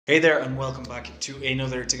Hey there and welcome back to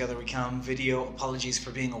another Together We Can video. Apologies for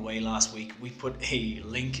being away last week. We put a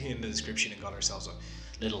link in the description and got ourselves a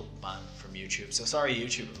little ban from YouTube. So sorry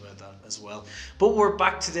YouTube about that as well. But we're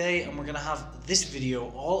back today and we're going to have this video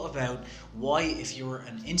all about why, if you're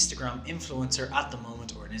an Instagram influencer at the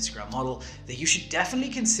moment or an Instagram model, that you should definitely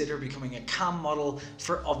consider becoming a cam model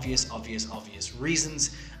for obvious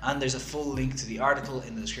reasons. And there's a full link to the article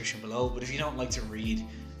in the description below. But if you don't like to read,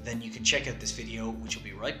 then you can check out this video, which will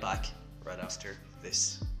be right back right after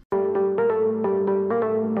this.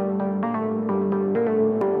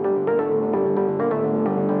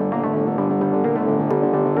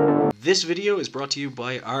 This video is brought to you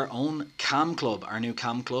by our own Cam Club, our new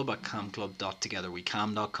Cam Club at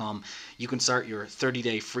camclub.togetherwecam.com. You can start your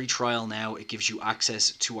 30-day free trial now. It gives you access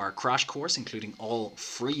to our crash course, including all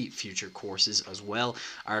free future courses as well.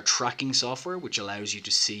 Our tracking software, which allows you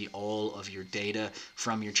to see all of your data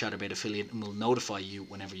from your Chaturbate affiliate and will notify you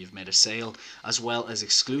whenever you've made a sale, as well as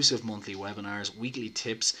exclusive monthly webinars, weekly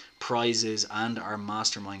tips, prizes, and our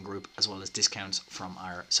mastermind group, as well as discounts from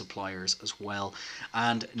our suppliers as well.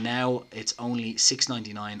 And now it's only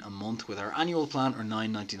 $6.99 a month with our annual plan, or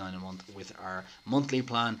 $9.99 a month with our monthly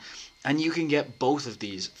plan, and you can get both of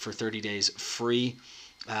these for 30 days free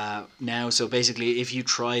now. So basically, if you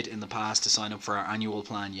tried in the past to sign up for our annual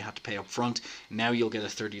plan, you had to pay up front. Now you'll get a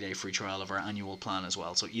 30-day free trial of our annual plan as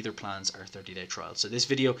well. So either plans are 30-day trials. So this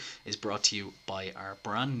video is brought to you by our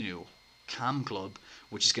brand new Cam Club,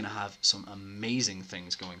 which is going to have some amazing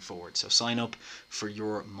things going forward. So sign up for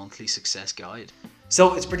your monthly success guide.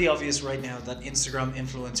 So it's pretty obvious right now that Instagram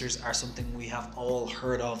influencers are something we have all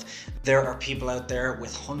heard of. There are people out there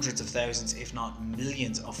with hundreds of thousands, if not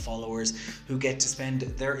millions of followers, who get to spend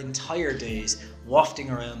their entire days wafting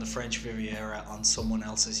around the French Riviera on someone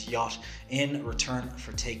else's yacht in return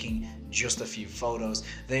for taking just a few photos.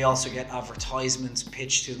 They also get advertisements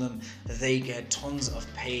pitched to them. They get tons of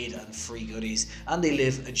paid and free goodies, and they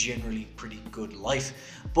live a generally pretty good life.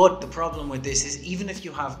 But the problem with this is, even if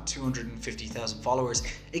you have 250,000 followers,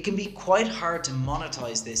 it can be quite hard to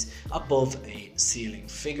monetize this above a ceiling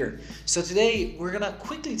figure. So today we're gonna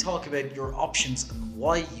quickly talk about your options and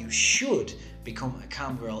why you should become a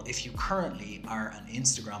cam girl if you currently are an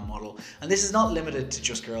Instagram model. And this is not limited to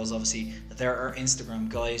just girls, obviously. There are Instagram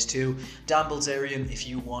guys too. Dan Bilzerian, if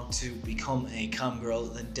you want to become a cam girl,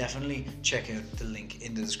 then definitely check out the link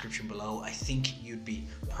in the description below. I think you'd be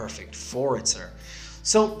perfect for it, sir.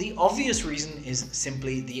 So the obvious reason is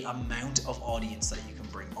simply the amount of audience that you can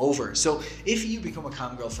bring over. So if you become a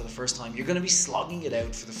cam girl for the first time, you're going to be slogging it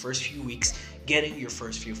out for the first few weeks, getting your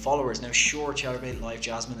first few followers. Now sure, Chaturbate, Live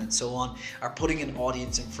Jasmine and so on are putting an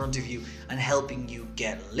audience in front of you and helping you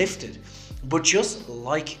get lifted. But just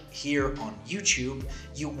like here on YouTube,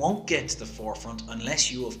 you won't get to the forefront unless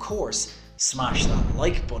you, of course, smash that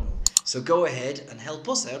like button. So go ahead and help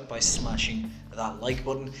us out by smashing that like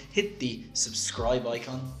button, hit the subscribe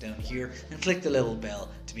icon down here, and click the little bell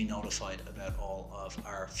to be notified about all of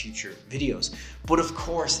our future videos. But of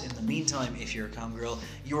course, in the meantime, if you're a cam girl,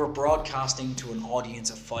 you're broadcasting to an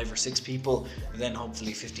audience of 5 or 6 people, then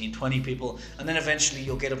hopefully 15, 20 people, and then eventually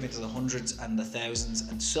you'll get up into the hundreds and the thousands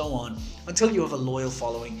and so on, until you have a loyal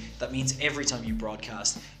following. That means every time you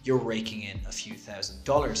broadcast, you're raking in a few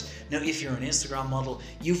 $1,000s. Now, if you're an Instagram model,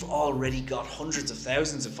 you've already got hundreds of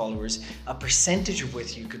thousands of followers, a percentage of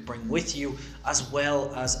which you could bring with you, as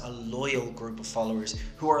well as a loyal group of followers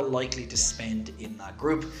who are likely to spend in that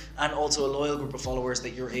group, and also a loyal group of followers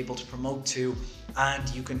that you're able to promote to, and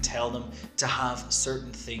you can tell them to have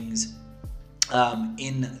certain things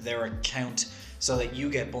in their account so that you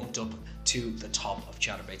get bumped up to the top of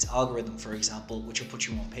Chaturbate's algorithm, for example, which will put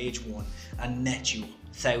you on page 1 and net you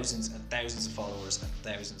thousands and thousands of followers and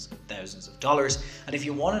thousands of dollars. And if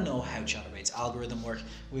you want to know how Chaturbate's algorithm works,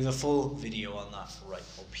 we have a full video on that right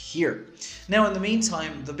up here. Now, in the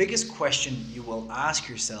meantime, the biggest question you will ask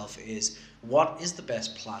yourself is, what is the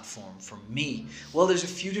best platform for me? Well, there's a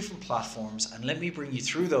few different platforms, and let me bring you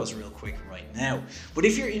through those real quick right now. But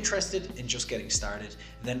if you're interested in just getting started,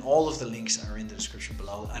 then all of the links are in the description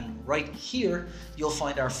below, and right here you'll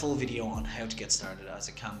find our full video on how to get started as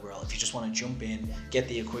a cam girl if you just want to jump in, get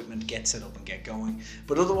the equipment, get set up and get going.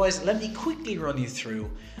 But otherwise, let me quickly run you through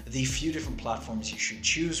the few different platforms you should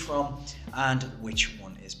choose from and which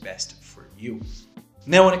one is best for you.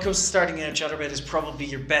 Now, when it comes to starting out, Chaturbate is probably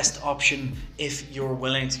your best option if you're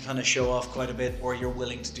willing to kind of show off quite a bit, or you're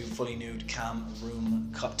willing to do fully nude cam room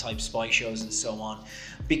cut type spy shows and so on,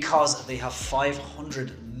 because they have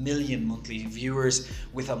 500 million monthly viewers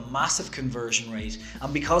with a massive conversion rate,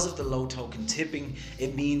 and because of the low token tipping,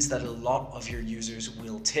 it means that a lot of your users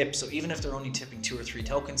will tip. So even if they're only tipping 2 or 3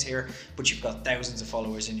 tokens here, but you've got thousands of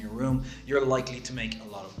followers in your room, you're likely to make a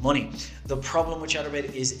lot of money. The problem with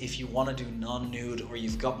Chaturbate is if you want to do non-nude, or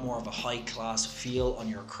you've got more of a high class feel on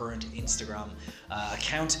your current Instagram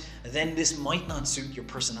account, then this might not suit your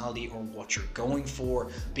personality or what you're going for,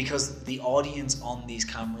 because the audience on these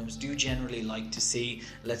cam rooms do generally like to see,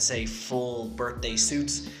 let's say, full birthday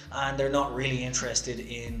suits, and they're not really interested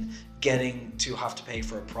in getting to have to pay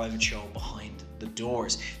for a private show behind the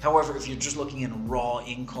doors. However, if you're just looking in raw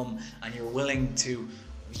income and you're willing to,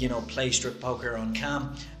 you know, play strip poker on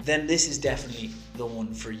cam, then this is definitely the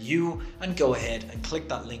one for you, and go ahead and click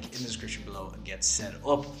that link in the description below and get set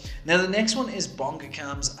up. Now the next one is Bonga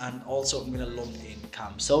Cams, and also I'm going to lump in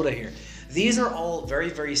CamSoda here. These are all very,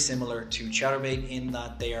 very similar to Chaturbate in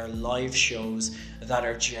that they are live shows that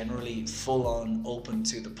are generally full on open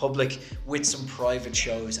to the public, with some private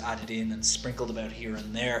shows added in and sprinkled about here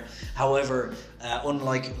and there. However,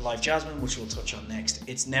 unlike Live Jasmine, which we'll touch on next,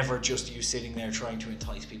 it's never just you sitting there trying to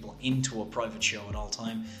entice people into a private show at all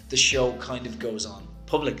time. The show kind of goes on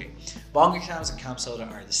publicly. Bonga Cams and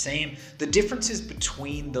CamSoda are the same. The differences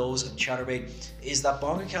between those and Chaturbate is that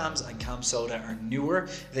Bonga Cams and CamSoda are newer.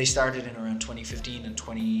 They started in around 2015 and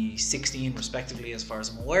 2016 respectively, as far as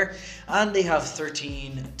I'm aware, and they have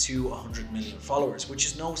 13 to 100 million followers, which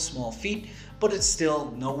is no small feat, but it's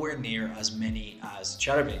still nowhere near as many as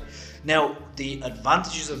Chaturbate. Now, the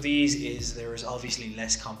advantages of these is there is obviously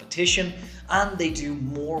less competition, and they do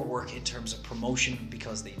more work in terms of promotion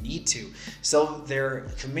because they need to. So their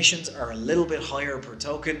commissions are a little bit higher per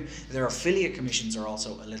token. Their affiliate commissions are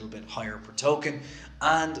also a little bit higher per token,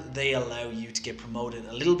 and they allow you to get promoted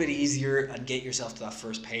a little bit easier and get yourself to that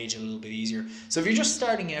first page a little bit easier. So if you're just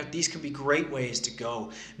starting out, these can be great ways to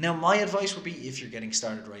go. Now, my advice would be, if you're getting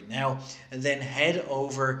started right now, then head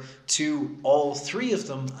over to all 3 of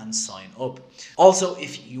them and sign up. Also,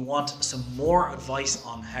 if you want some more advice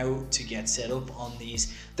on how to get set up on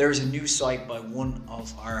these, there's a new site by one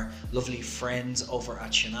of our lovely friends over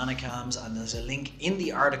at Shenanigans, and there's a link in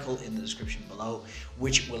the article in the description below,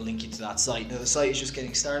 which will link you to that site. Now, the site is just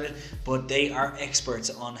getting started, but they are experts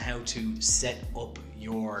on how to set up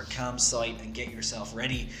your cam site and get yourself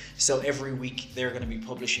ready. So every week they're going to be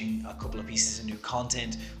publishing a couple of pieces of new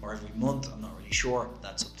content, or every month, I'm not really sure,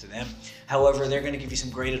 that's up to them. However, they're going to give you some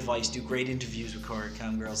great advice, do great interviews with current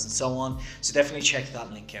cam girls and so on, so definitely check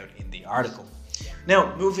that link out in the article.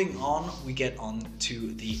 Now, moving on, we get on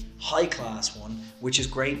to the high class one, which is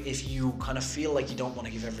great if you kind of feel like you don't want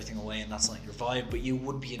to give everything away and that's not your vibe, but you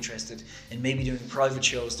would be interested in maybe doing private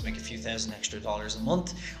shows to make a few thousand extra dollars a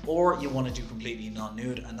month, or you want to do completely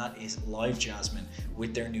non-nude, and that is Live Jasmine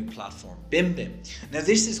with their new platform, Bim Bim. Now,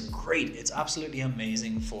 this is great. It's absolutely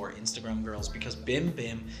amazing for Instagram girls, because Bim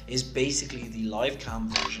Bim is basically the live cam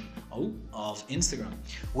version of Instagram,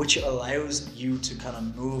 which allows you to kind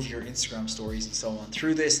of move your Instagram stories and so on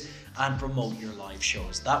through this and promote your live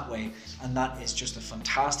shows that way, and that is just a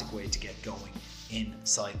fantastic way to get going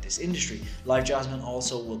inside this industry. Live Jasmine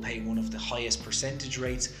also will pay one of the highest percentage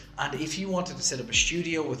rates, and if you wanted to set up a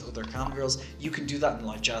studio with other cam girls, you can do that in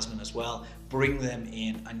Live Jasmine as well. Bring them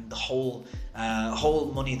in, and the whole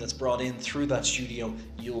money that's brought in through that studio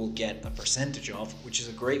you'll get a percentage of, which is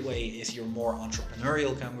a great way if you're more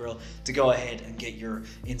entrepreneurial cam girl to go ahead and get your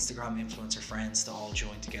Instagram influencer friends to all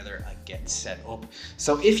join together and get set up.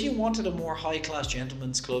 So if you wanted a more high class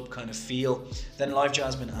gentleman's club kind of feel, then Live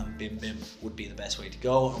Jasmine and Bim Bim would be the best way to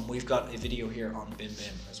go, and we've got a video here on Bim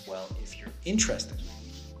Bim as well if you're interested.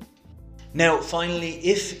 Now, finally,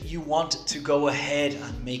 if you want to go ahead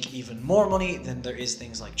and make even more money, then there is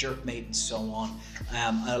things like Jerkmate and so on,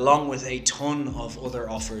 along with a ton of other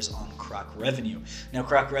offers on Crack Revenue. Now,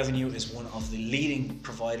 Crack Revenue is one of the leading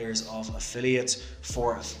providers of affiliates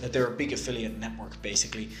they're a big affiliate network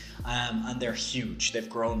basically, and they're huge. They've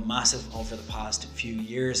grown massive over the past few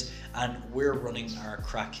years, and we're running our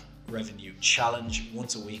Crack Revenue challenge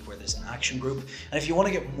once a week where there's an action group. And if you want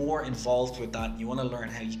to get more involved with that, you want to learn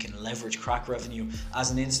how you can leverage Crack Revenue as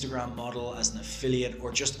an Instagram model, as an affiliate,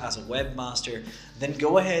 or just as a webmaster, then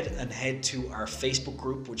go ahead and head to our Facebook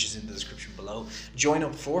group, which is in the description below. Join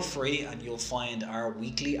up for free and you'll find our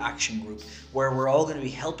weekly action group where we're all going to be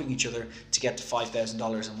helping each other to get to $5,000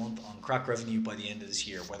 a month on Crack Revenue by the end of this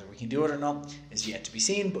year. Whether we can do it or not is yet to be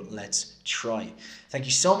seen, but let's try. Thank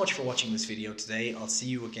you so much for watching this video today. I'll see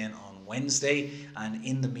you again on Wednesday, and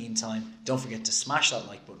in the meantime, don't forget to smash that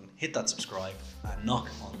like button, hit that subscribe, and knock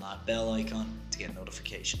on that bell icon to get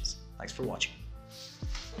notifications. Thanks for watching.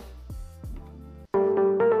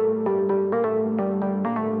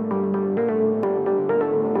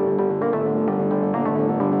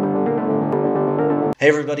 Hey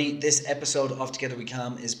everybody, this episode of Together We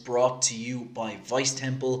Calm is brought to you by Vice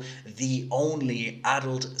Temple, the only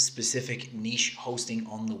adult specific niche hosting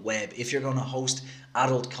on the web. If you're going to host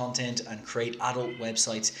adult content and create adult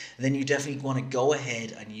websites, then you definitely want to go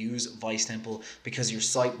ahead and use Vice Temple, because your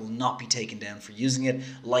site will not be taken down for using it,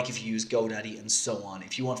 like if you use GoDaddy and so on.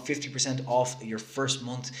 If you want 50% off your first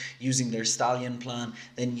month using their Stallion plan,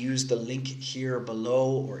 then use the link here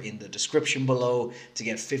below or in the description below to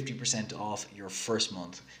get 50% off your first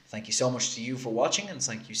month. Thank you so much to you for watching, and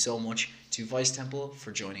thank you so much to Vice Temple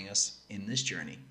for joining us in this journey.